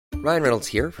Ryan Reynolds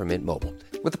here from Mint Mobile.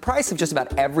 With the price of just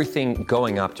about everything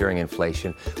going up during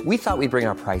inflation, we thought we'd bring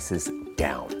our prices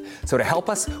down. So to help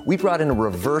us, we brought in a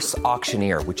reverse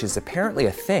auctioneer, which is apparently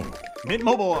a thing. Mint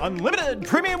Mobile Unlimited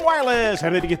Premium Wireless.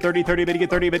 How to get 30, 30, bit to get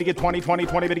 30, bit to get 20, 20,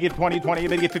 20, bit to get 20, 20,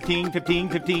 bit to get 15, 15,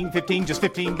 15, 15, just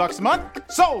 $15 a month?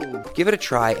 Sold! Give it a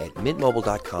try at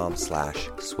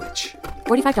mintmobile.com/switch.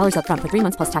 $45 up front for 3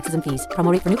 months plus taxes and fees.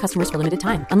 Promo rate for new customers for limited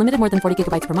time. Unlimited more than 40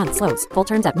 gigabytes per month. Slows full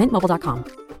terms at mintmobile.com.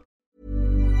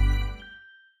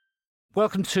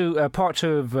 Welcome to part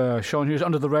two of Sean Hughes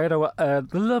Under the Radar. The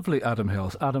lovely Adam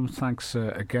Hills. Adam, thanks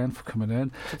again for coming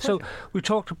in. So we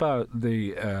talked about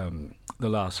the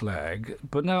last leg,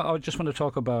 but now I just want to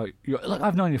talk about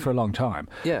I've known you for a long time.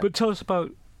 Yeah. But tell us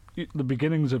about the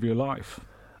beginnings of your life.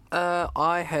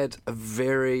 I had a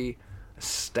very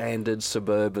standard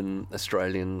suburban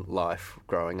Australian life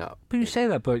growing up. But you say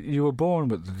that, but you were born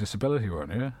with a disability,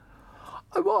 weren't you?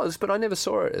 I was, but I never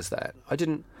saw it as that. I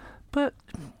didn't. But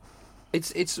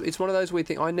It's one of those weird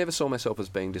things. I never saw myself as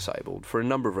being disabled for a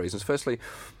number of reasons. Firstly,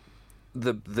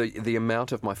 the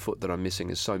amount of my foot that I'm missing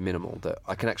is so minimal that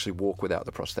I can actually walk without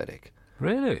the prosthetic.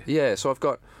 really? Yeah, so I've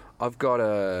got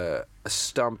a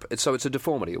stump. So it's a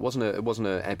deformity. It wasn't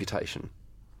an amputation.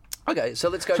 Okay, so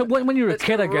let's go. So when you were a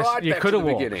kid, I guess you could have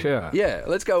walked. Beginning. Yeah,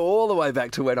 let's go all the way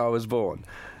back to when I was born.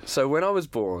 So when I was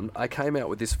born, I came out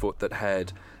with this foot that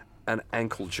had an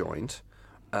ankle joint.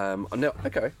 Now,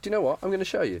 okay. Do you know what? I'm going to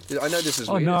show you. I know this is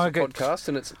weird. No, it's a podcast,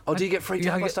 and it's. Oh, do you get freaked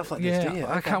out by stuff like this? Do you?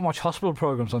 I can't watch hospital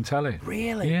programs on telly.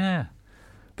 Really? Yeah.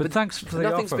 But thanks for the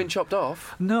Nothing's offer. been chopped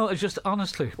off. No, it's just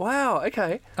honestly. Wow.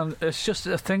 Okay. And it's just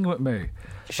a thing with me.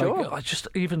 Sure. Like, I just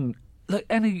even like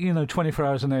any 24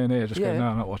 hours in A&E, I just go, no,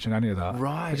 I'm not watching any of that.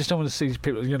 Right. I just don't want to see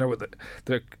people with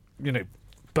the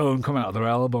bone coming out of their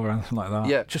elbow or anything like that.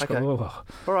 Yeah. Just okay. go. Oh.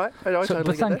 All right. I totally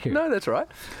but get thank that. you. No, that's all right.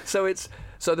 So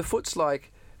the foot's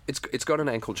like it's got an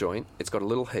ankle joint. It's got a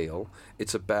little heel.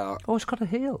 It's about. Oh, it's got a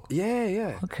heel.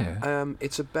 Yeah. Okay.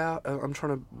 It's about. I'm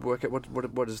trying to work out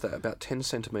what is that? About 10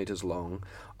 centimeters long.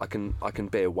 I can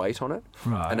bear weight on it.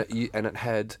 Right. And it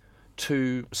had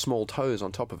 2 small toes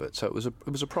on top of it, so it was a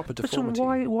proper deformity.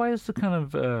 So why is the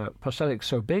kind of prosthetic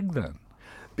so big then?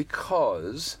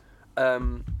 Because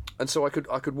and so I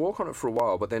could walk on it for a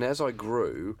while, but then as I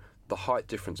grew, the height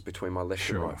difference between my left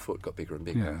and right foot got bigger and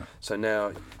bigger. Yeah. So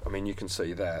now, I mean, you can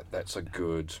see that's a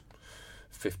good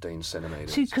 15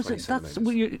 centimetres. See, because that's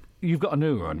you've got a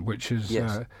new one, which is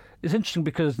it's interesting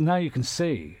because now you can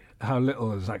see how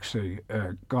little has actually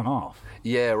gone off.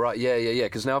 Yeah, right. Yeah.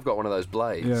 Because now I've got one of those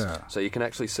blades, Yeah. so you can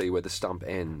actually see where the stump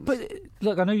ends. But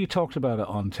look, I know you talked about it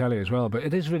on telly as well, but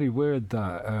it is really weird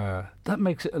that that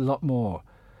makes it a lot more,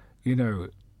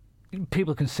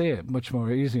 people can see it much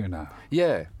more easier now.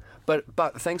 Yeah. But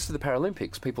thanks to the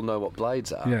Paralympics, people know what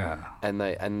blades are. Yeah. And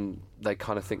they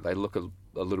kind of think they look a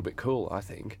little bit cool, I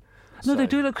think. No, So- they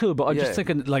do look cool, but I'm Yeah. just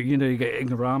thinking, you get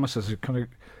ignoramuses who kind of,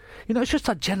 it's just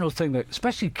that general thing that,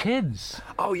 especially kids.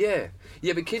 Oh yeah,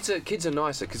 but kids are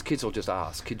nicer because kids will just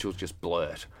ask. Kids will just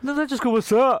blurt. No, they just go, "What's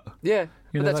that?" Yeah,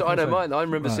 but that's that I kind of don't thing. mind. I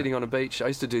remember Right. sitting on a beach. I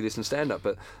used to do this in stand-up,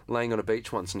 but laying on a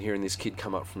beach once and hearing this kid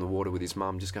come up from the water with his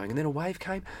mum, just going, and then a wave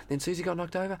came, then Susie got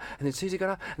knocked over, and then Susie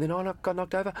got up, and then I got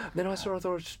knocked over, and then I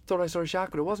thought I saw a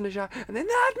shark, but it wasn't a shark, and then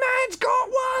that man's got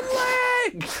one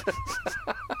leg.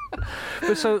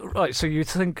 But so you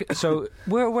think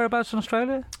whereabouts in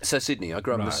Australia? So Sydney, I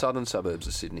grew up in the Right. southern suburbs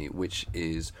of Sydney, which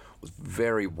was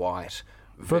very white.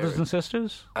 Brothers and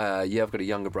sisters? Yeah, I've got a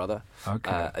younger brother.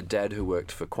 Okay. A dad who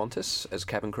worked for Qantas as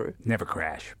cabin crew. Never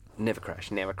crash. Never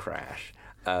crash.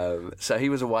 So he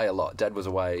was away a lot. Dad was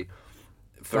away.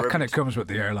 That kind of comes with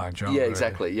the airline job. Yeah, really.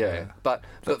 exactly. Yeah. But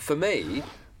for me,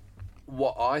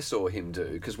 what I saw him do,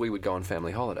 because we would go on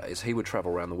family holidays, he would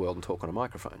travel around the world and talk on a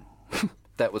microphone.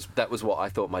 That was what I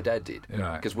thought my dad did.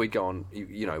 Right. Because we'd go on,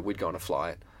 we'd go on a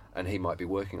flight, and he might be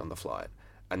working on the flight.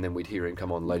 And then we'd hear him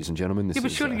come on, ladies and gentlemen. This Yeah,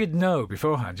 but is, surely you'd know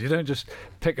beforehand. You don't just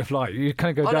pick a flight. You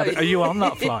kind of go Oh, down. no. Are you on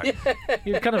that flight?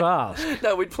 You'd kind of ask.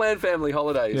 No, we'd plan family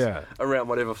holidays Yeah. around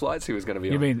whatever flights he was going to be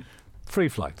on. You mean free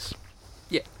flights?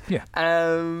 Yeah. Yeah.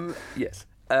 Yes.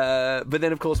 But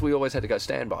then, of course, we always had to go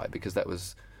standby because that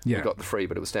was Yeah. we got the free,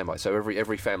 but it was standby. So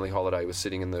every family holiday was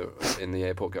sitting in the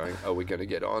airport going, "Are we going to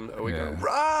get on? Are we going to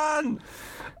run?"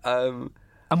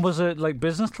 And was it like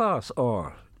business class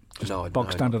or just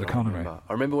bog standard economy?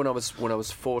 I remember when I was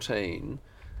 14,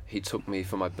 he took me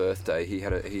for my birthday. He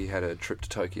had a trip to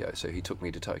Tokyo, so he took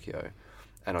me to Tokyo,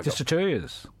 and I Just for 2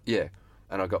 years. Yeah,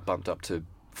 and I got bumped up to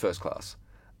first class,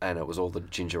 and it was all the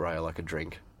ginger ale I could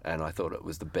drink, and I thought it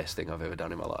was the best thing I've ever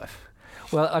done in my life.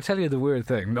 Well, I'll tell you the weird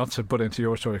thing, not to butt into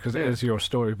your story, because it is your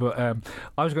story, but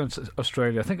I was going to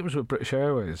Australia, I think it was with British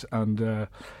Airways, and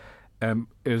it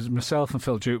was myself and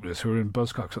Phil Duplass, who were in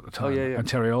Buzzcocks at the time, and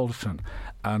Terry Alderton.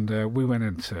 And we went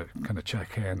in to kind of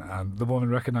check in, and the woman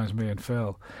recognised me and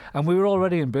Phil. And we were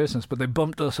already in business, but they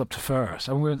bumped us up to first.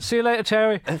 And we went, see you later,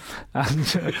 Terry.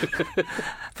 And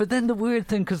but then the weird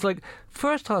thing, because like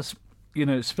first class, you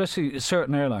know, especially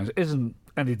certain airlines, isn't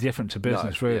any different to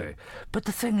business, really. Yeah. But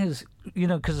the thing is, you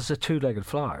know, because it's a two-legged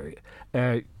flight,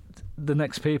 the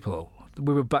next people...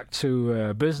 We were back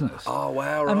to business. Oh,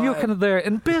 wow, right. And you're kind of there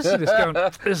in business going,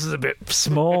 this is a bit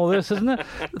small, this, isn't it?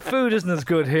 The food isn't as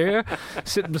good here.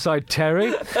 Sitting beside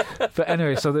Terry. But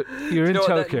anyway, so that you're in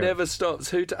Tokyo. That never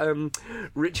stops.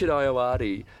 Richard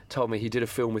Ayoade told me he did a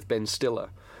film with Ben Stiller.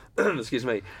 Excuse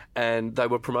me. And they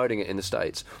were promoting it in the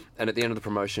States. And at the end of the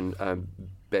promotion,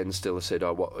 Ben Stiller said,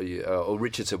 what are you, or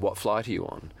Richard said, what flight are you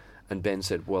on? And Ben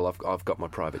said, well, I've got my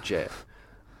private jet.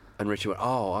 And Richard went,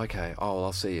 oh, okay,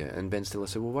 I'll see you. And Ben Stiller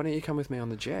said, well, why don't you come with me on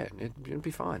the jet? It'd be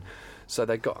fine. So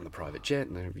they got on the private jet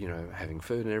and they're, you know, having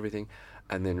food and everything.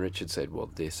 And then Richard said,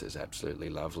 well, this is absolutely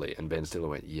lovely. And Ben Stiller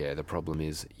went, yeah, the problem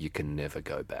is you can never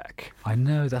go back. I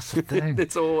know, that's the thing.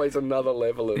 It's always another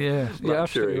level of luxury. Yeah,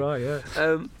 absolutely right, yeah.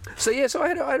 So I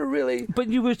had a really... But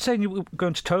you were saying you were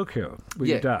going to Tokyo with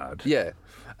your dad. Yeah.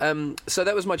 So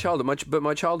that was my childhood. But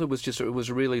my childhood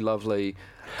was really lovely.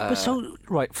 But so,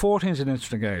 right, 14 is an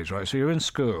interesting age, right? So you're in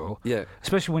school,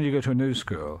 especially when you go to a new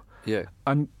school. Yeah.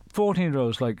 And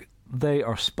 14-year-olds, like, they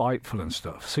are spiteful and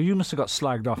stuff. So you must have got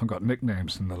slagged off and got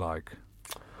nicknames and the like.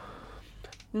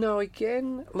 No,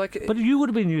 again, like... But you would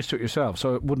have been used to it yourself,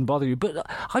 so it wouldn't bother you. But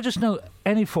I just know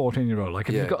any 14-year-old, like,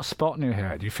 if you've got a spot in your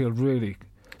head, you feel really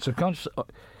self-conscious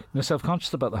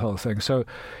about the whole thing. So...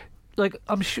 Like,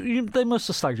 I'm sure they must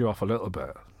have slagged you off a little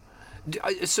bit.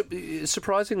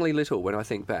 Surprisingly little when I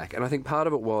think back. And I think part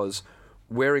of it was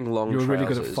wearing long trousers. You were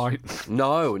really good at fighting.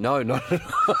 No.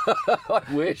 I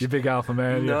wish. You big alpha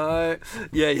man. No.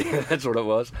 Yeah, that's what it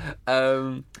was.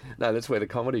 No, that's where the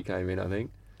comedy came in, I think.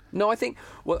 No, I think...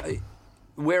 Well,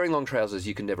 wearing long trousers,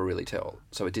 you can never really tell.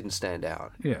 So it didn't stand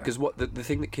out. Yeah. Because the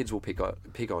thing that kids will pick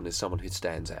on is someone who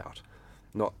stands out.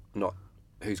 Not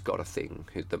who's got a thing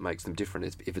that makes them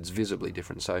different, if it's visibly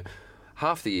different. So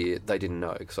half the year they didn't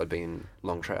know because I'd been in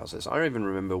long trousers. I even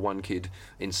remember one kid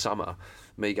in summer,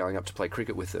 me going up to play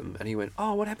cricket with them, and he went,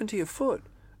 oh, what happened to your foot?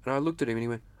 And I looked at him and he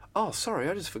went, oh, sorry,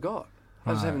 I just forgot.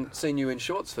 I just haven't seen you in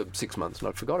shorts for 6 months and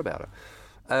I forgot about it.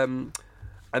 And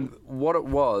what it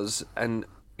was, and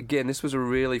again, this was a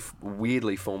really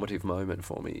weirdly formative moment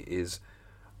for me,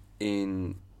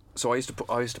 so I used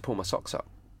to pull my socks up.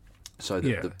 So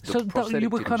the prosthetic you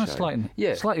were kind of show.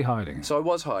 slightly hiding. So I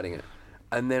was hiding it.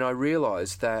 And then I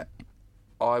realised that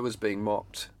I was being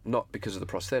mocked, not because of the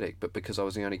prosthetic, but because I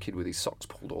was the only kid with his socks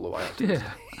pulled all the way up to his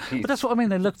knees. But that's what I mean,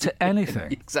 they look to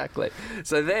anything. Exactly.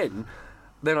 So then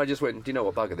I just went, do you know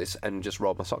what, bugger this, and just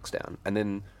rolled my socks down. And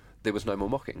then there was no more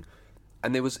mocking.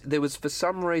 And there was for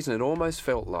some reason, it almost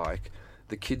felt like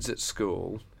the kids at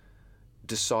school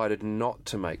decided not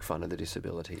to make fun of the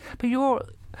disability. But you're,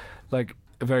 like...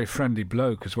 a very friendly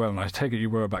bloke as well, and I take it you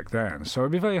were back then. So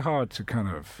it'd be very hard to kind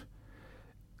of,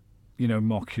 you know,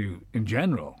 mock you in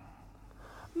general.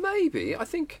 Maybe. I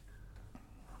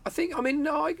mean,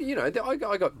 no, I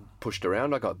got pushed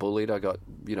around, I got bullied, I got,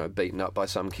 you know, beaten up by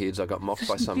some kids, I got mocked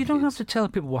by some kids. You don't have to tell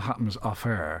people what happens off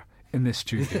air in this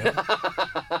studio.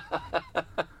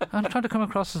 I'm trying to come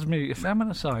across as me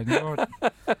feminine side. People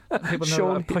know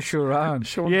Sean, I push you around.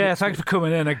 Sean, thanks for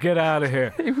coming in and get out of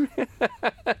here.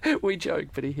 We joke,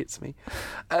 but he hits me.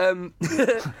 No,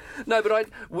 but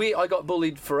I got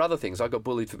bullied for other things. I got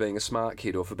bullied for being a smart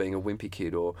kid or for being a wimpy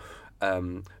kid,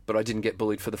 but I didn't get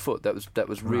bullied for the foot. That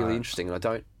was really interesting, and I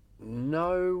don't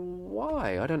know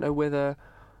why. I don't know whether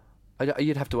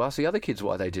you'd have to ask the other kids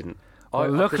why they didn't. Well,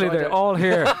 luckily they're all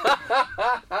here.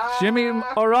 Jimmy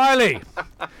O'Reilly,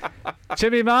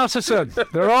 Jimmy Masterson,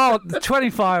 they're all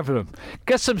 25 of them.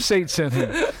 Get some seats in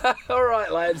here. All right,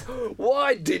 lads.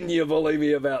 Why didn't you bully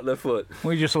me about the foot?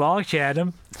 We just liked you,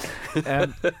 Adam.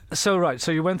 So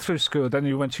you went through school, then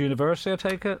you went to university, I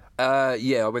take it?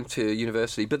 Yeah, I went to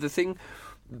university. But the thing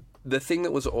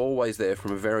that was always there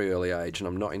from a very early age, and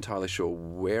I'm not entirely sure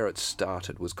where it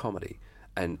started, was comedy.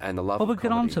 And the love of comedy. We'll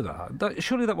get on to that.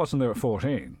 Surely that wasn't there at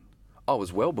 14. Oh, it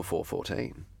was well before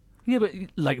 14. Yeah, but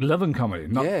like loving comedy,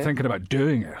 not thinking about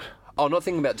doing it. Oh, not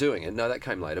thinking about doing it. No, that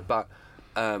came later. But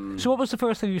so what was the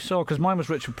first thing you saw? Because mine was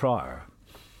Richard Pryor.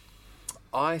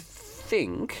 I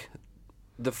think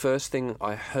the first thing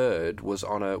I heard was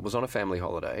on a family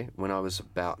holiday when I was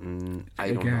about 8 or 9.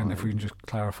 Again, if we can just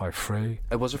clarify, free.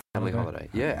 It was a family holiday.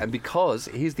 Yeah, and because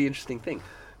here's the interesting thing.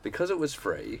 Because it was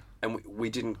free and we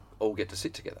didn't all get to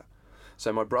sit together.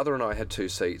 So my brother and I had 2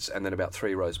 seats, and then about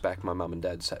 3 rows back, my mum and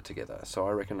dad sat together. So I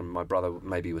reckon my brother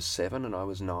maybe was 7 and I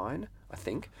was 9, I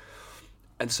think.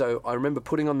 And so I remember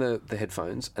putting on the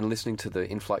headphones and listening to the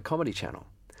in-flight comedy channel.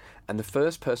 And the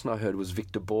first person I heard was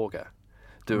Victor Borger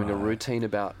doing a routine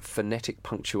about phonetic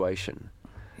punctuation.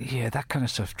 Yeah, that kind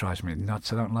of stuff drives me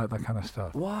nuts. I don't like that kind of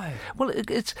stuff. Why? Well,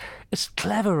 it's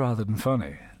clever rather than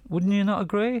funny. Wouldn't you not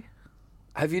agree?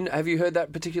 Have you heard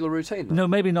that particular routine? No,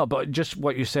 maybe not, but just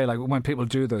what you say, like when people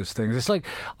do those things, it's like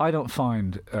I don't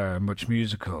find much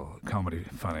musical comedy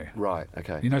funny. Right,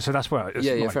 okay. You know, so that's where it's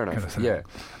yeah, like fair enough. Kind of thing. Yeah.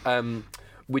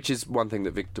 Which is one thing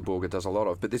that Victor Borger does a lot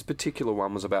of. But this particular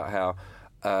one was about how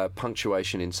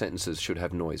punctuation in sentences should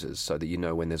have noises so that you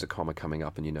know when there's a comma coming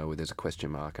up and you know when there's a question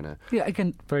mark and a... Yeah,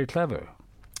 again, very clever.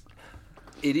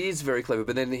 It is very clever,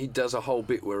 but then he does a whole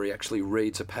bit where he actually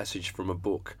reads a passage from a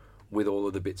book with all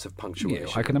of the bits of punctuation.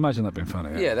 Yeah, I can imagine that being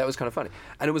funny. Yeah, that was kind of funny.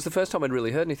 And it was the first time I'd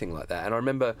really heard anything like that. And I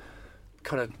remember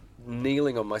kind of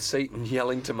kneeling on my seat and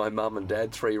yelling to my mum and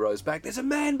dad 3 rows back, "There's a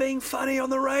man being funny on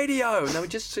the radio!" And they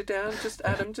would just sit down,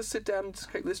 Adam, just sit down and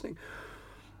just keep listening.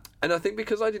 And I think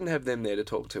because I didn't have them there to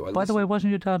talk to, By the way, wasn't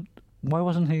your dad... Why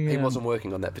wasn't he... He wasn't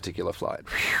working on that particular flight.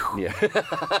 Yeah.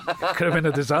 Could have been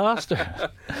a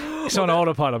disaster. It's on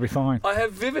autopilot, I'll be fine. I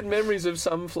have vivid memories of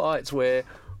some flights where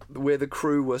the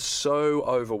crew were so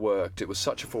overworked, it was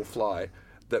such a full flight,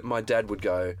 that my dad would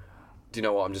go, "Do you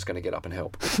know what, I'm just going to get up and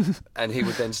help." And he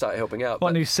would then start helping out.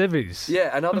 What, these civvies? Yeah,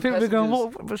 and other people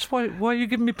passengers... would go, why are you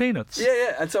giving me peanuts?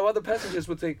 Yeah, and so other passengers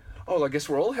would think, "Oh, I guess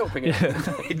we're all helping out."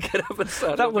 Yeah. He'd get up and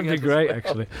start That would be great,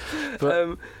 actually.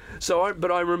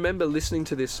 But, I remember listening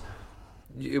to this.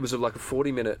 It was like a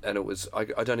 40-minute, and it was...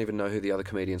 I don't even know who the other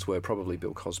comedians were. Probably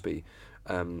Bill Cosby,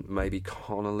 maybe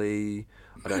Connolly.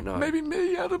 I don't know. Maybe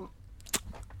me, Adam.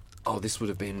 Oh, this would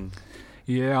have been...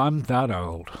 Yeah, I'm that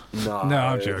old. No,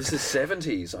 I'm joking. This is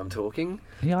 70s, I'm talking.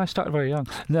 Yeah, I started very young.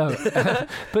 No.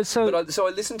 So I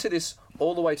listened to this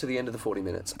all the way to the end of the 40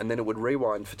 minutes, and then it would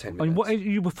rewind for 10 minutes. I mean, what,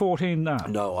 you were 14 now?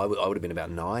 No, I would have been about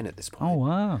 9 at this point. Oh,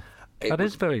 wow. That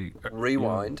is very...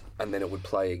 Rewind, and then it would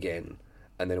play again.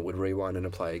 And then it would rewind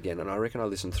and play again. And I reckon I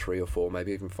listened 3 or 4,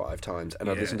 maybe even 5 times. And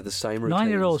I'd listen to the same routines.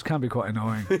 9-year-olds can be quite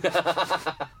annoying.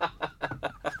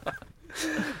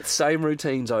 Same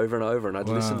routines over and over. And I'd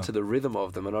listen to the rhythm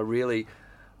of them. And I really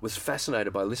was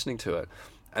fascinated by listening to it.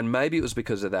 And maybe it was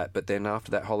because of that. But then after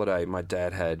that holiday, my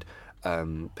dad had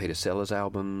Peter Sellers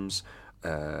albums,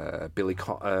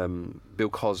 Bill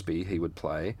Cosby he would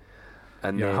play.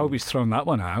 And I hope he's thrown that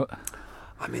one out.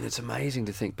 I mean, it's amazing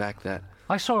to think back that...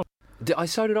 So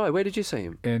did I. Where did you see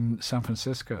him? In San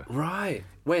Francisco. Right.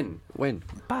 When?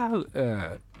 About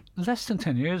less than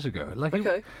 10 years ago. Like,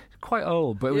 okay. Quite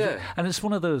old, but it was, and it's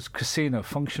one of those casino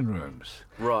function rooms.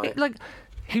 Right.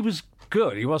 He was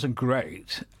good. He wasn't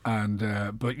great,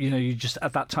 and but you just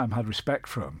at that time had respect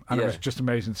for him, and it was just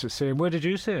amazing to see him. Where did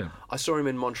you see him? I saw him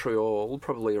in Montreal,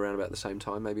 probably around about the same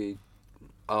time, maybe.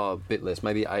 A bit less,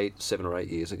 maybe 7 or 8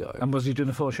 years ago. And was he doing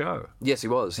a full show? Yes, he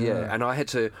was. Yeah, and I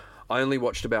only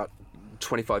watched about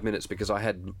 25 minutes because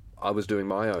I was doing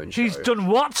my own show. He's done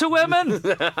what to women?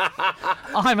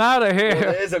 I'm out of here.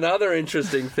 Well, there's another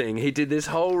interesting thing. He did this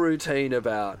whole routine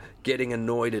about getting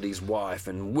annoyed at his wife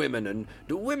and women, and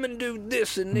the women do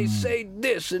this and they say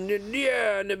this, and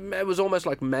and it was almost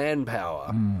like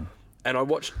manpower. And I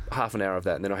watched half an hour of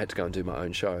that, and then I had to go and do my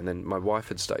own show. And then my wife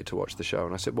had stayed to watch the show,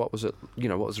 and I said, "What was it?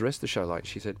 What was the rest of the show like?"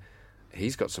 She said,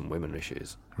 "He's got some women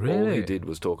issues. Really? All he did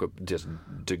was just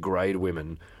degrade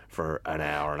women for an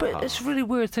hour and a half." But it's a really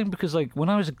weird thing because, like, when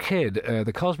I was a kid,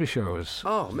 the Cosby Show was...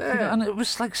 Oh, man. And it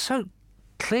was, like, so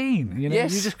clean,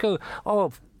 Yes. You just go,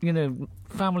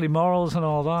 family morals and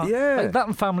all that. Yeah. Like that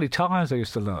and Family Ties I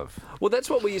used to love. Well, that's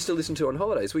what we used to listen to on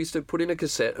holidays. We used to put in a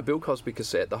cassette, a Bill Cosby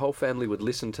cassette. The whole family would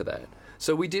listen to that.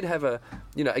 So we did have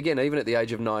again, even at the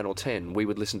age of 9 or 10, we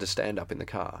would listen to stand-up in the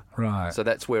car. Right. So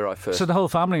that's where I first... So the whole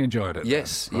family enjoyed it?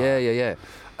 Yes. Then? Right. Yeah.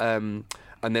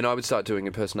 And then I would start doing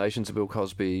impersonations of Bill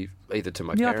Cosby, either to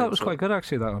my parents... Yeah, I thought it was quite good,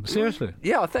 actually, that one. Seriously.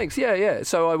 Yeah, thanks. Yeah.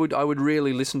 So I would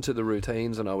really listen to the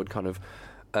routines, and I would kind of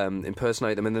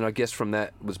impersonate them. And then I guess from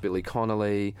that was Billy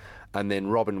Connolly, and then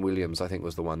Robin Williams, I think,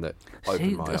 was the one that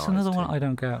opened my eyes. That's another one I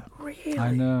don't get. Really?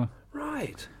 I know.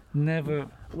 Right. Never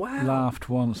laughed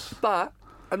once. But,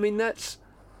 I mean, that's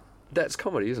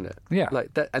comedy, isn't it? Yeah.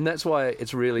 Like that, and that's why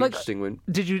it's really interesting when...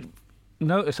 Did you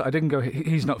notice I didn't go,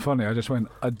 he's not funny, I just went,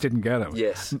 I didn't get him.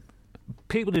 Yes.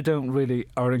 People who don't really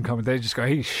are in comedy, they just go,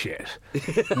 he's shit.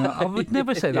 I would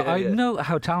never say that. I know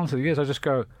how talented he is, I just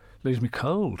go, leaves me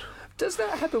cold. Does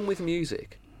that happen with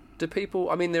music? Do people...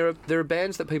 I mean, there are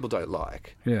bands that people don't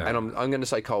like. Yeah. And I'm going to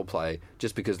say Coldplay,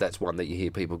 just because that's one that you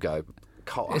hear people go...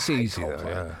 It's easy, though,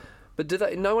 yeah.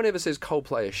 But no one ever says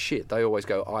Coldplay is shit. They always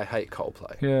go, I hate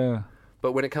Coldplay. Yeah.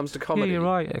 But when it comes to comedy, yeah, you're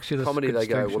right. Actually, that's comedy a good they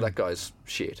go, well, distinction. that guy's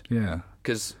shit. Yeah.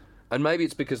 And maybe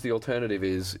it's because the alternative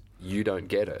is you don't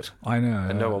get it. I know.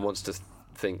 And no one wants to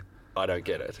think, I don't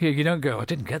get it. Yeah, you don't go, I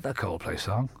didn't get that Coldplay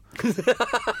song.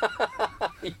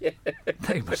 Yeah.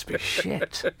 They must be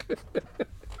shit.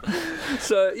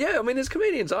 So, yeah, I mean, there's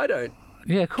comedians I don't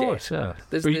Yeah, of course, get. yeah.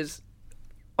 There's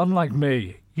Unlike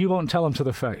me, you won't tell them to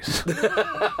the face.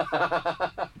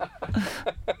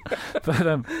 But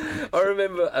I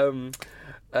remember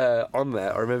on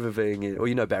that, I remember being in... Well,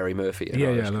 you know Barry Murphy, an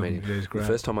Irish comedian. Yeah, he's great. The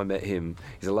first time I met him,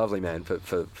 he's a lovely man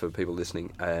for people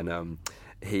listening, and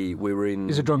we were in...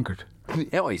 He's a drunkard.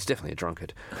 Oh, he's definitely a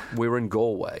drunkard. We were in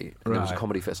Galway, and there was a Right.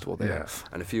 comedy festival there, Yeah.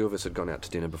 and a few of us had gone out to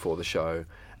dinner before the show,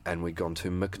 and we'd gone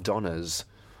to McDonough's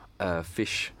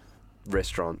fish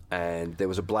restaurant, and there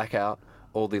was a blackout,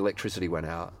 all the electricity went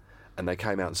out, and they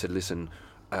came out and said, listen,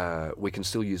 we can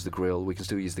still use the grill, we can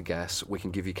still use the gas, we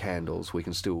can give you candles, we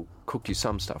can still cook you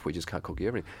some stuff, we just can't cook you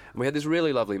everything. And we had this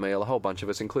really lovely meal, a whole bunch of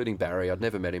us, including Barry. I'd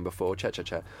never met him before, chat.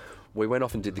 We went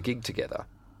off and did the gig together.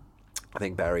 I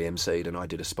think Barry emceed and I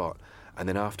did a spot. And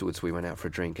then afterwards we went out for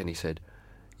a drink and he said,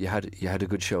 you had a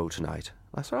good show tonight.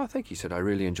 I said, oh, thank you. He said, I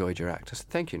really enjoyed your act. I said,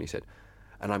 thank you. And he said,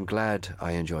 and I'm glad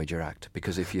I enjoyed your act,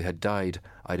 because if you had died,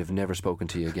 I'd have never spoken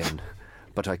to you again.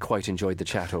 But I quite enjoyed the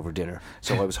chat over dinner,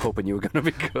 so I was hoping you were going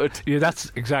to be good. Yeah,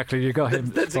 that's exactly, you got him.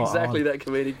 That's spot exactly on. that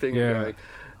comedic thing. Yeah. Of going,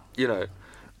 you know,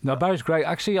 No, Barry's great.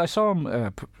 Actually, I saw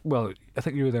him, well, I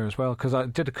think you were there as well, because I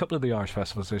did a couple of the Irish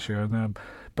festivals this year, and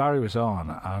Barry was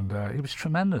on, and he was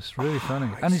tremendous, really funny.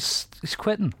 And he's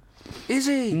quitting. is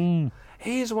he? Mm.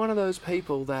 He is one of those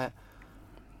people that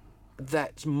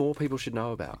more people should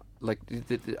know about. Like,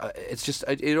 it's just,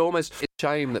 it almost, it's a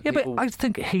shame that Yeah, people... but I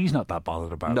think he's not that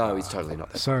bothered about it. No, he's totally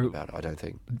not that So- bothered about it, I don't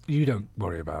think. You don't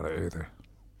worry about it either.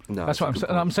 No, That's it's what a I'm good saying.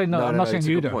 point. I'm saying, no, I'm not saying it's a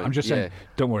you good don't. point. I'm just saying,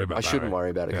 don't worry about it. I shouldn't worry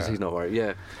about it because Yeah. he's not worried.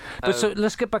 Yeah. But so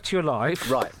let's get back to your life.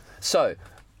 Right. So,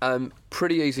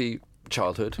 pretty easy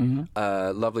childhood,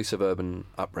 lovely suburban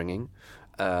upbringing.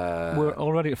 We're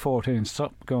already at 14.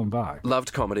 Stop going back.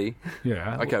 Loved comedy.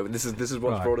 Yeah. Okay, well, this is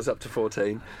what's Right. brought us up to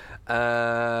 14.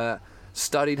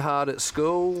 Studied hard at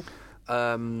school.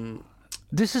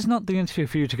 This is not the interview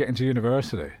for you to get into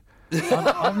university.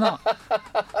 I'm not.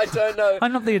 I don't know.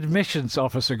 I'm not the admissions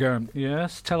officer going,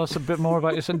 yes, tell us a bit more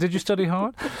about yourself. Did you study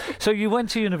hard? So you went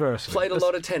to university. Played a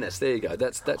lot of tennis. There you go.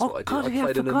 That's Oh, what I did. God, I yeah,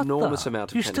 played an forgot enormous that.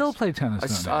 amount of You tennis. still play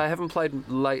tennis now? I haven't played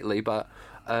lately, but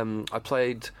I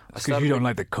played. Because you don't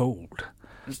like the cold.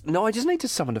 No, I just needed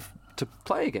someone to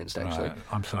play against. Actually, Right.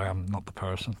 I'm sorry, I'm not the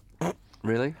person.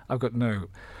 really. I've got no...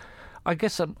 I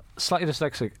guess I'm slightly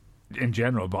dyslexic in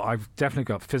general, but I've definitely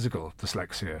got physical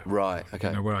dyslexia. Right. Okay.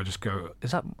 You know, where I just go,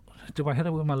 do I hit it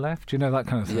with my left? You know, that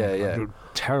kind of thing. Yeah. I'm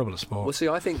terrible at sport. Well, see,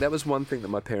 I think that was one thing that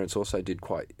my parents also did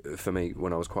quite for me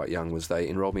when I was quite young, was they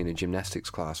enrolled me in a gymnastics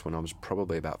class when I was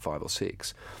probably about 5 or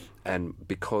 6, and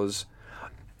because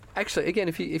actually, again,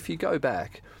 if you go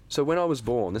back, so when I was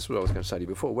born, this is what I was going to say to you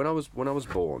before. When I was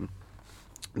born,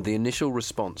 the initial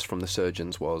response from the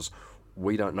surgeons was,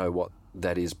 "We don't know what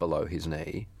that is below his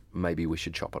knee. Maybe we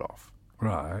should chop it off."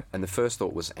 Right. And the first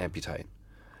thought was amputate,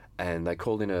 and they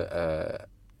called in a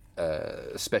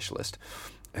specialist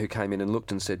who came in and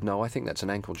looked and said, "No, I think that's an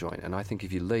ankle joint, and I think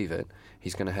if you leave it,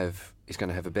 he's going to have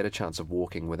a better chance of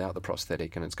walking without the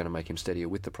prosthetic, and it's going to make him steadier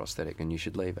with the prosthetic, and you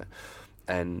should leave it."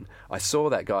 And I saw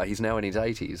that guy. He's now in his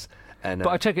 80s, and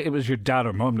But I take it was your dad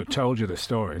or mum that told you the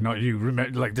story, not you.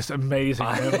 Remember, like this amazing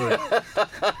memory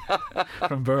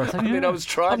from birth. I mean, I was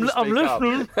trying to speak I'm up.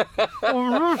 listening.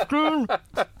 I'm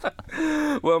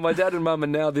listening. Well, my dad and mum,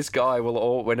 and now this guy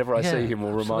will whenever I Yeah, see him,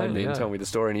 will remind me absolutely, and yeah. tell me the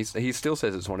story, and he still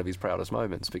says it's one of his proudest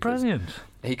moments because Brilliant.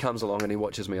 he comes along and he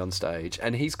watches me on stage,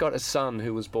 and he's got a son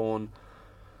who was born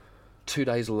 2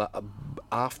 days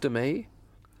after me,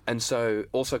 and so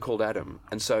also called Adam,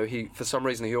 and so he, for some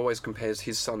reason, he always compares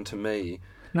his son to me.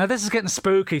 Now this is getting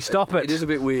spooky. Stop it. It is a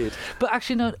bit weird. But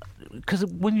actually, no, because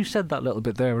when you said that little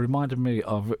bit there, it reminded me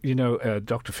of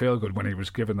Dr. Feelgood when he was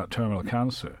given that terminal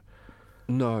cancer.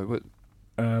 No, but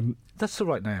That's the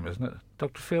right name, isn't it?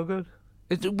 Dr. Feelgood?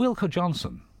 It's Wilco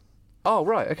Johnson. oh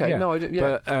right, okay, Yeah. no, I didn't.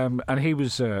 Yeah, But, and he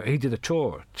was he did a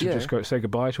tour to Yeah. just go say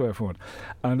goodbye to everyone,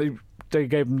 and they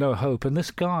gave him no hope. And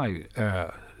this guy,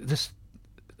 this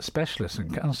specialist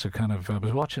in cancer, kind of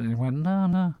was watching, and he went,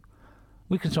 "No,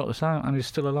 we can sort this out," and he's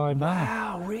still alive now.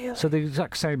 wow, really? So the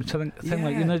exact same thing,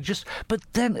 like Yeah. just. But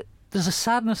then there's a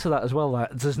sadness to that as well.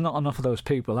 That there's not enough of those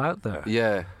people out there.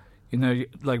 yeah, You know,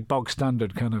 like bog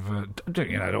standard kind of, I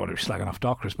don't want to be slagging off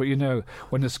doctors, but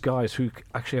when there's guys who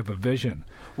actually have a vision.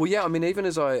 Well, yeah, I mean, even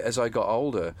as I got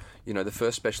older, the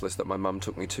first specialist that my mum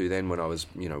took me to then when I was,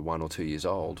 1 or 2 years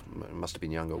old, must have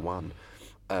been younger, one,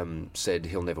 said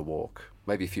he'll never walk.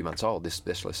 Maybe a few months old, this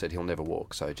specialist said he'll never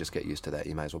walk, so just get used to that.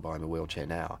 You may as well buy him a wheelchair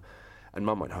now. And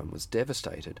Mum went home and was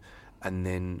devastated. And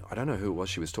then, I don't know who it was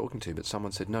she was talking to, but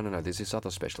someone said, no, there's this other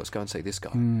specialist, go and see this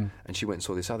guy. And she went and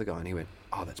saw this other guy, and he went,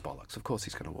 oh, that's bollocks, of course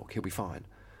he's going to walk, he'll be fine.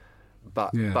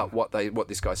 But what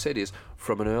this guy said is,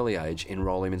 from an early age,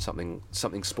 enrol him in something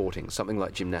sporting, something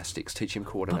like gymnastics, teach him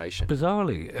coordination. But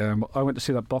bizarrely, I went to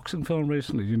see that boxing film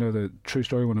recently, the true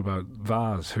story one about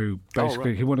Vaz, who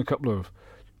basically, he won a couple of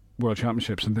World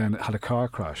Championships and then had a car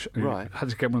crash. Right. He had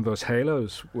to get one of those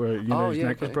halos where his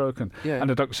neck was broken. Yeah. And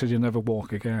the doctor said, you'll never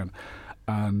walk again.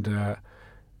 And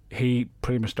he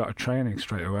pretty much started training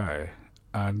straight away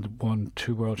and won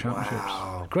 2 World Championships.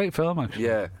 Wow. Great film, actually.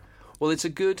 Yeah. Well, it's a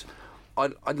good...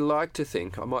 I'd like to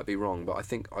think, I might be wrong, but I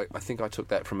think I took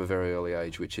that from a very early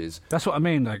age, which is... That's what I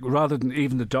mean, like, rather than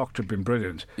even the doctor being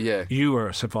brilliant, you were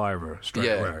a survivor straight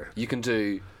away. You can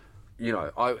do...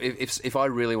 if I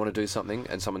really want to do something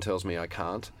and someone tells me I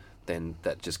can't, then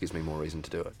that just gives me more reason to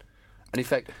do it. And in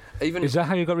fact, even... Is that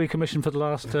how you got recommissioned for the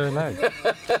last leg?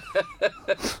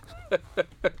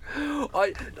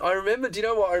 I remember, do you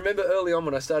know what? I remember early on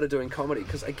when I started doing comedy,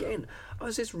 because again, I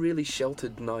was this really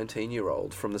sheltered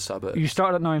 19-year-old from the suburbs. You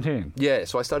started at 19? Yeah,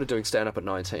 so I started doing stand-up at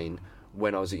 19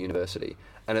 when I was at university.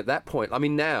 And at that point, I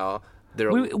mean, now...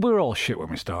 We were all shit when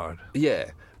we started.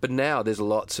 Yeah, but now there's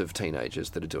lots of teenagers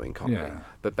that are doing comedy. Yeah.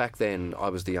 But back then, I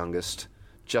was the youngest,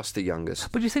 just the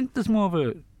youngest. But do you think there's more of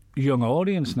a young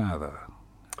audience now, though?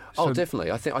 Oh, definitely.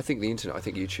 I think the internet, I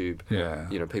think YouTube,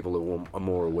 people are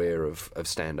more aware of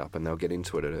stand-up and they'll get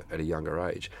into it at a younger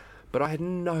age. But I had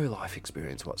no life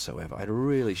experience whatsoever. I had a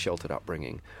really sheltered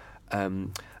upbringing.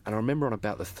 And I remember on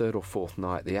about the 3rd or 4th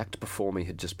night, the actor before me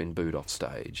had just been booed off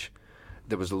stage.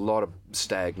 There was a lot of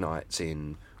stag nights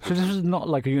in... So this was not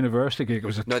like a university gig, it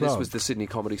was a club? No, this was the Sydney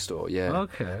Comedy Store, yeah.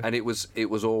 Okay. And it was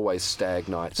always stag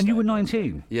nights. And you were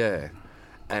 19? Yeah.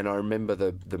 And I remember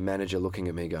the manager looking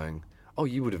at me going, oh,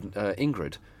 you would have...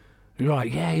 Ingrid. Right,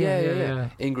 yeah.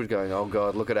 Ingrid going, oh,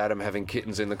 God, look at Adam having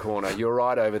kittens in the corner. You're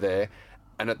right over there.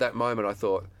 And at that moment I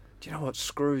thought, do you know what,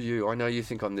 screw you. I know you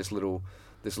think I'm this little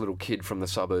kid from the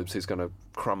suburbs who's going to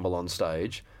crumble on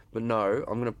stage. But no,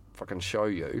 I'm going to fucking show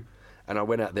you. And I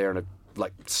went out there and,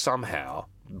 somehow,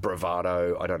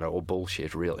 bravado, I don't know, or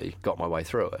bullshit, really, got my way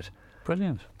through it.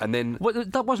 Brilliant. And then...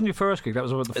 that wasn't your first gig, that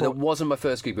was the That wasn't my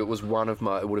first gig, but it was one of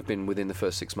my... It would have been within the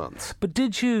first 6 months. But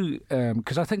did you,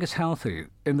 because I think it's healthy,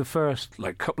 in the first,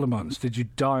 couple of months, did you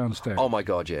die on stage? Oh, my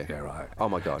God, yeah. Yeah, right. Oh,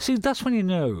 my God. See, that's when you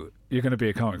know you're going to be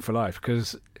a comic for life,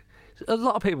 because... A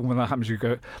lot of people, when that happens, you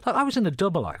go... I was in a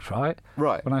double act, right?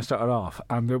 Right. When I started off,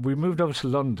 and we moved over to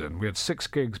London. We had 6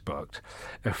 gigs booked.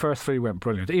 The first 3 went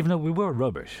brilliant, even though we were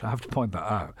rubbish. I have to point that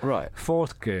out. Right.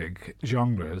 4th gig,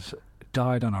 Jongleurs,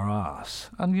 died on our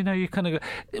ass. And, you kind of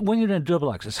go... When you're in a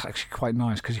double act, it's actually quite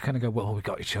nice, because you kind of go, well, we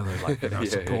got each other,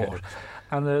 support. Yeah.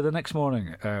 And the next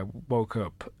morning, woke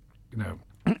up,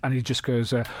 and he just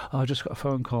goes, I just got a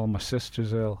phone call, my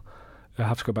sister's ill. I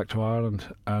have to go back to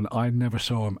Ireland, and I never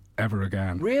saw him ever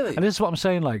again. Really? And this is what I'm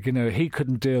saying, he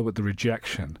couldn't deal with the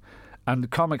rejection,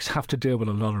 and comics have to deal with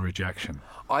a lot of rejection.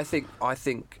 I think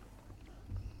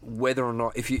whether or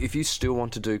not, if you still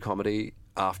want to do comedy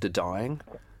after dying,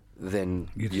 then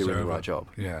you're in the right job.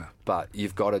 Yeah. But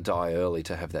you've got to die early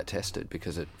to have that tested,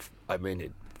 because it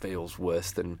feels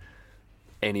worse than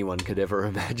anyone could ever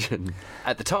imagine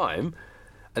at the time.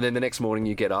 And then the next morning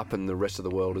you get up and the rest of the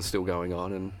world is still going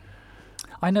on. And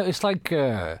I know, it's like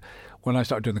when I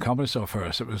started doing the Comedy Store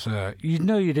first, it was, you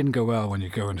didn't go well when you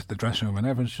go into the dressing room and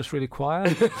everyone's just really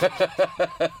quiet. Do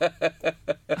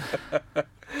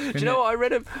you know what?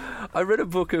 I read a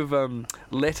book of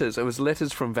letters. It was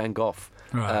letters from Van Gogh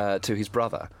to his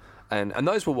brother. And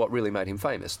those were what really made him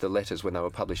famous, the letters when they were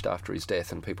published after his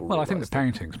death and people Well, I think the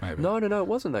paintings, maybe. No, it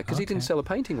wasn't that, because he didn't sell a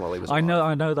painting while he was alive.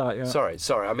 I know that, yeah.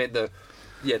 Sorry, I meant the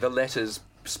letters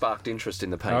sparked interest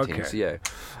in the paintings, okay.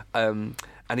 yeah.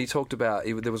 And he talked about,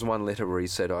 there was one letter where he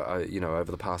said, I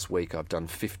over the past week I've done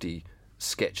 50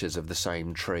 sketches of the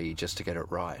same tree just to get it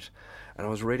right. And I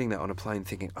was reading that on a plane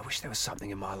thinking, I wish there was something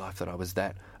in my life that I was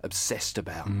that obsessed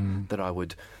about, that I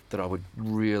would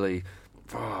really...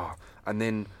 And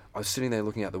then I was sitting there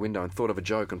looking out the window and thought of a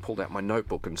joke and pulled out my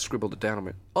notebook and scribbled it down and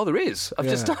went, oh, there is. I've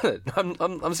just done it.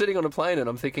 I'm sitting on a plane and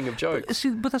I'm thinking of jokes.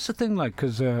 But that's the thing,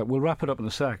 because we'll wrap it up in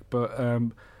a sec, but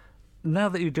now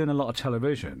that you're doing a lot of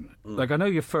television, I know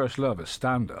your first love is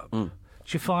stand-up. Do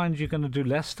you find you're going to do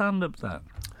less stand-up then?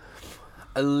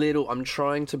 A little. I'm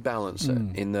trying to balance it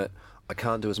in that I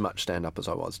can't do as much stand-up as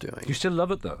I was doing. You still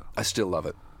love it, though? I still love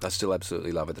it. I still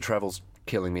absolutely love it. The travel's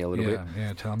killing me a little bit.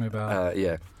 Yeah, tell me about it.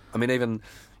 Yeah. I mean, even,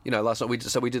 last night,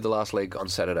 we did the last leg on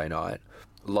Saturday night,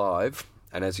 live,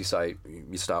 and as you say,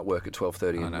 you start work at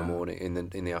 12:30 in the morning,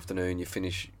 in the afternoon, you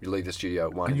leave the studio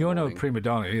at 1 And in the you're no morning. prima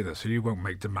donna either, so you won't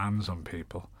make demands on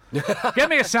people. Get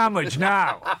me a sandwich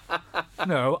now!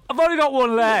 No, I've only got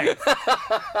one leg!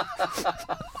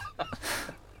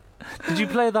 Did you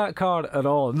play that card at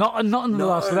all? Not in the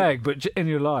last leg, but in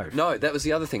your life? No, that was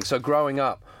the other thing. So growing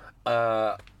up,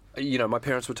 my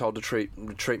parents were told to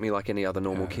treat me like any other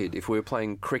normal kid. If we were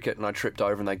playing cricket and I tripped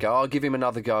over and they'd go, "I'll give him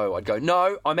another go," I'd go,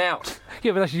 "No, I'm out."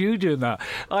 Yeah, but that's you doing that.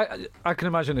 I can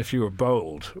imagine if you were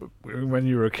bold when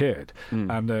you were a kid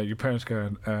and your parents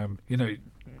going,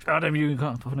 Adam,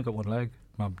 I've only got one leg,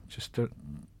 Mum. Just don't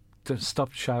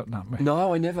stop shouting at me.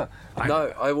 No, I never.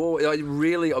 I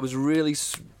was really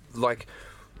like,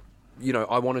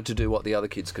 I wanted to do what the other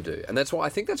kids could do, and that's why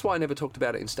I never talked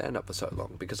about it in stand-up for so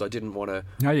long, because I didn't want to.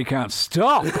 Now you can't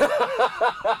stop.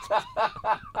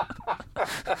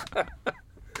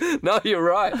 No, you're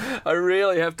right. I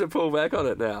really have to pull back on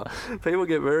it now. People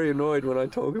get very annoyed when I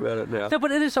talk about it now. No, but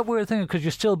it is that weird thing because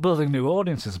you're still building new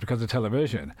audiences because of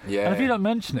television. Yeah. And if you don't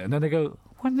mention it, and then they go,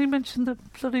 "When did you mention the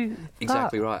bloody?"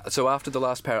 Exactly right. So after the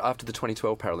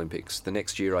 2012 Paralympics, the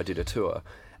next year I did a tour,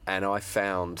 and I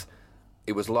found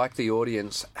it was like the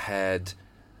audience had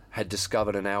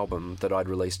discovered an album that I'd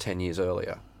released 10 years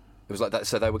earlier. It was like that.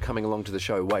 So they were coming along to the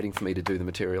show waiting for me to do the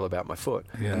material about my foot.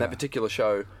 Yeah. And that particular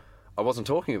show, I wasn't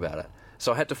talking about it.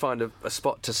 So I had to find a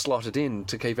spot to slot it in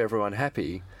to keep everyone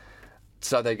happy.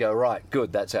 So they go, right,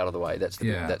 good, that's out of the way. That's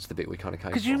the bit we kind of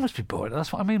came Because you must be bored.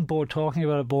 That's what I mean, bored talking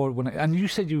about it, bored and you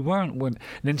said you weren't in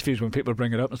interviews when people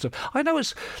bring it up and stuff. I know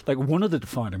it's like one of the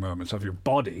defining moments of your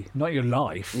body, not your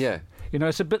life. Yeah.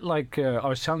 It's a bit like I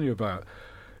was telling you about,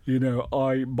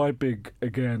 my big,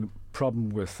 again, problem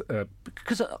with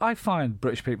because I find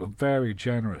British people very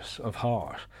generous of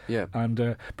heart. Yeah.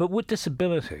 And but with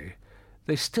disability,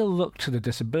 they still look to the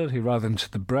disability rather than to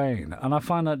the brain, and I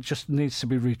find that just needs to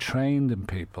be retrained in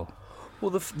people.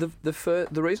 Well,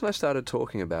 the reason I started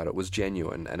talking about it was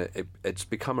genuine, and it's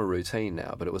become a routine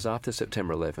now. But it was after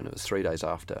September 11. It was 3 days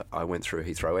after I went through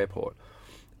Heathrow Airport,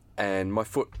 and my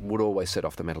foot would always set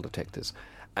off the metal detectors.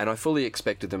 And I fully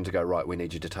expected them to go, right, we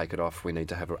need you to take it off, we need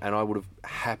to have it. And I would have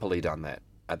happily done that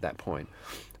at that point.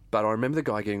 But I remember the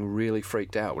guy getting really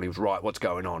freaked out when he was, right, what's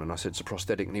going on? And I said, it's a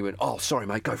prosthetic. And he went, oh, sorry,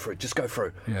 mate, go for it, just go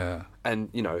through. Yeah. And,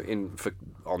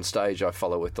 on stage, I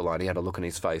follow with the line. He had a look on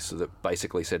his face that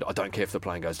basically said, I don't care if the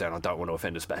plane goes down, I don't want to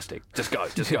offend a spastic. Just go,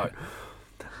 just go.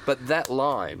 But that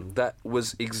line, that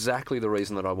was exactly the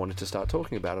reason that I wanted to start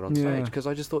talking about it on stage, because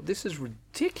I just thought, this is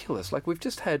ridiculous. Like, we've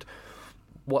just had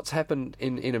what's happened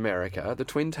in America, the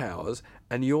Twin Towers,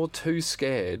 and you're too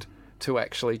scared to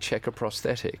actually check a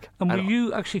prosthetic. And were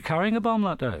you actually carrying a bomb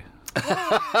that day?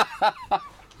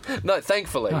 No,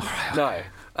 thankfully. No.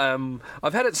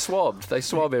 I've had it swabbed. They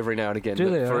swab every now and again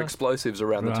for explosives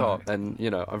around the top. And,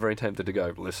 I'm very tempted to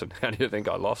go, listen, how do you think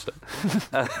I lost it?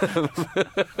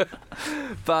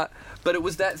 But it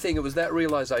was that thing, it was that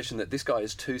realisation that this guy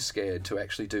is too scared to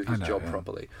actually do his job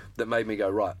properly that made me go,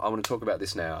 right, I want to talk about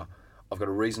this now. I've got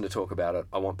a reason to talk about it.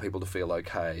 I want people to feel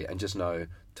okay and just know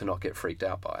to not get freaked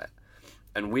out by it.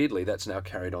 And weirdly, that's now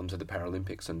carried on to the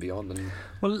Paralympics and beyond.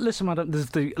 Well, listen, madam, there's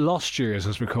the lost years,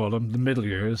 as we call them, the middle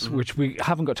years, which we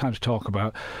haven't got time to talk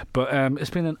about. But it's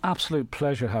been an absolute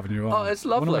pleasure having you on. Oh, it's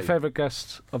lovely. One of my favourite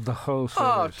guests of the whole series.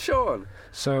 Oh, Sean.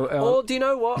 So, do you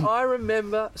know what? I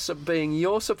remember being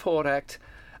your support act.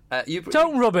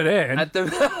 Don't rub it in.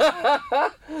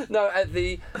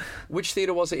 Which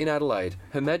theatre was it in Adelaide?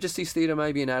 Her Majesty's Theatre,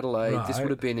 maybe in Adelaide. Right. This would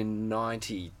have been in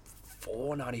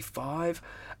 94, 95.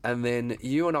 And then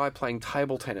you and I playing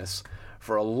table tennis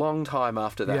for a long time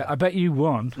after that. Yeah, I bet you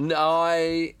won. No,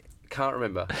 I can't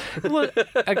remember. Well,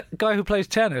 a guy who plays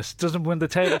tennis doesn't win the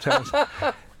table tennis.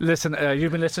 Listen,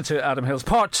 you've been listening to Adam Hills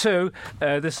Part 2.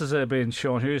 This has been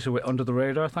Sean Hughes, who Under the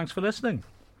Radar. Thanks for listening.